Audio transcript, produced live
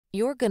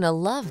You're gonna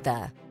love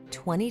the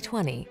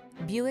 2020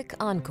 Buick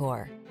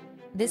Encore.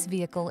 This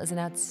vehicle is an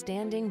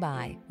outstanding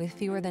buy with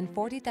fewer than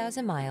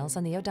 40,000 miles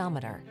on the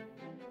odometer.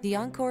 The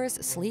Encore's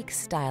sleek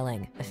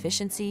styling,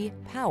 efficiency,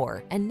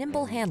 power, and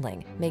nimble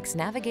handling makes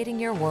navigating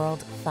your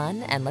world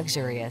fun and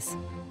luxurious.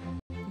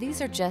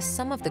 These are just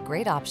some of the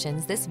great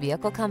options this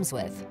vehicle comes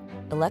with: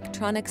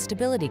 electronic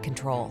stability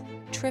control,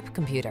 trip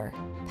computer,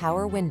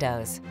 power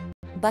windows,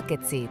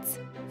 bucket seats,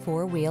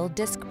 four-wheel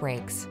disc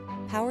brakes,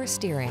 power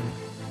steering.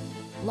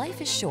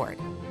 Life is short.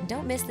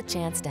 Don't miss the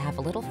chance to have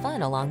a little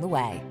fun along the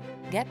way.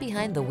 Get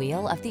behind the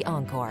wheel of the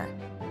Encore.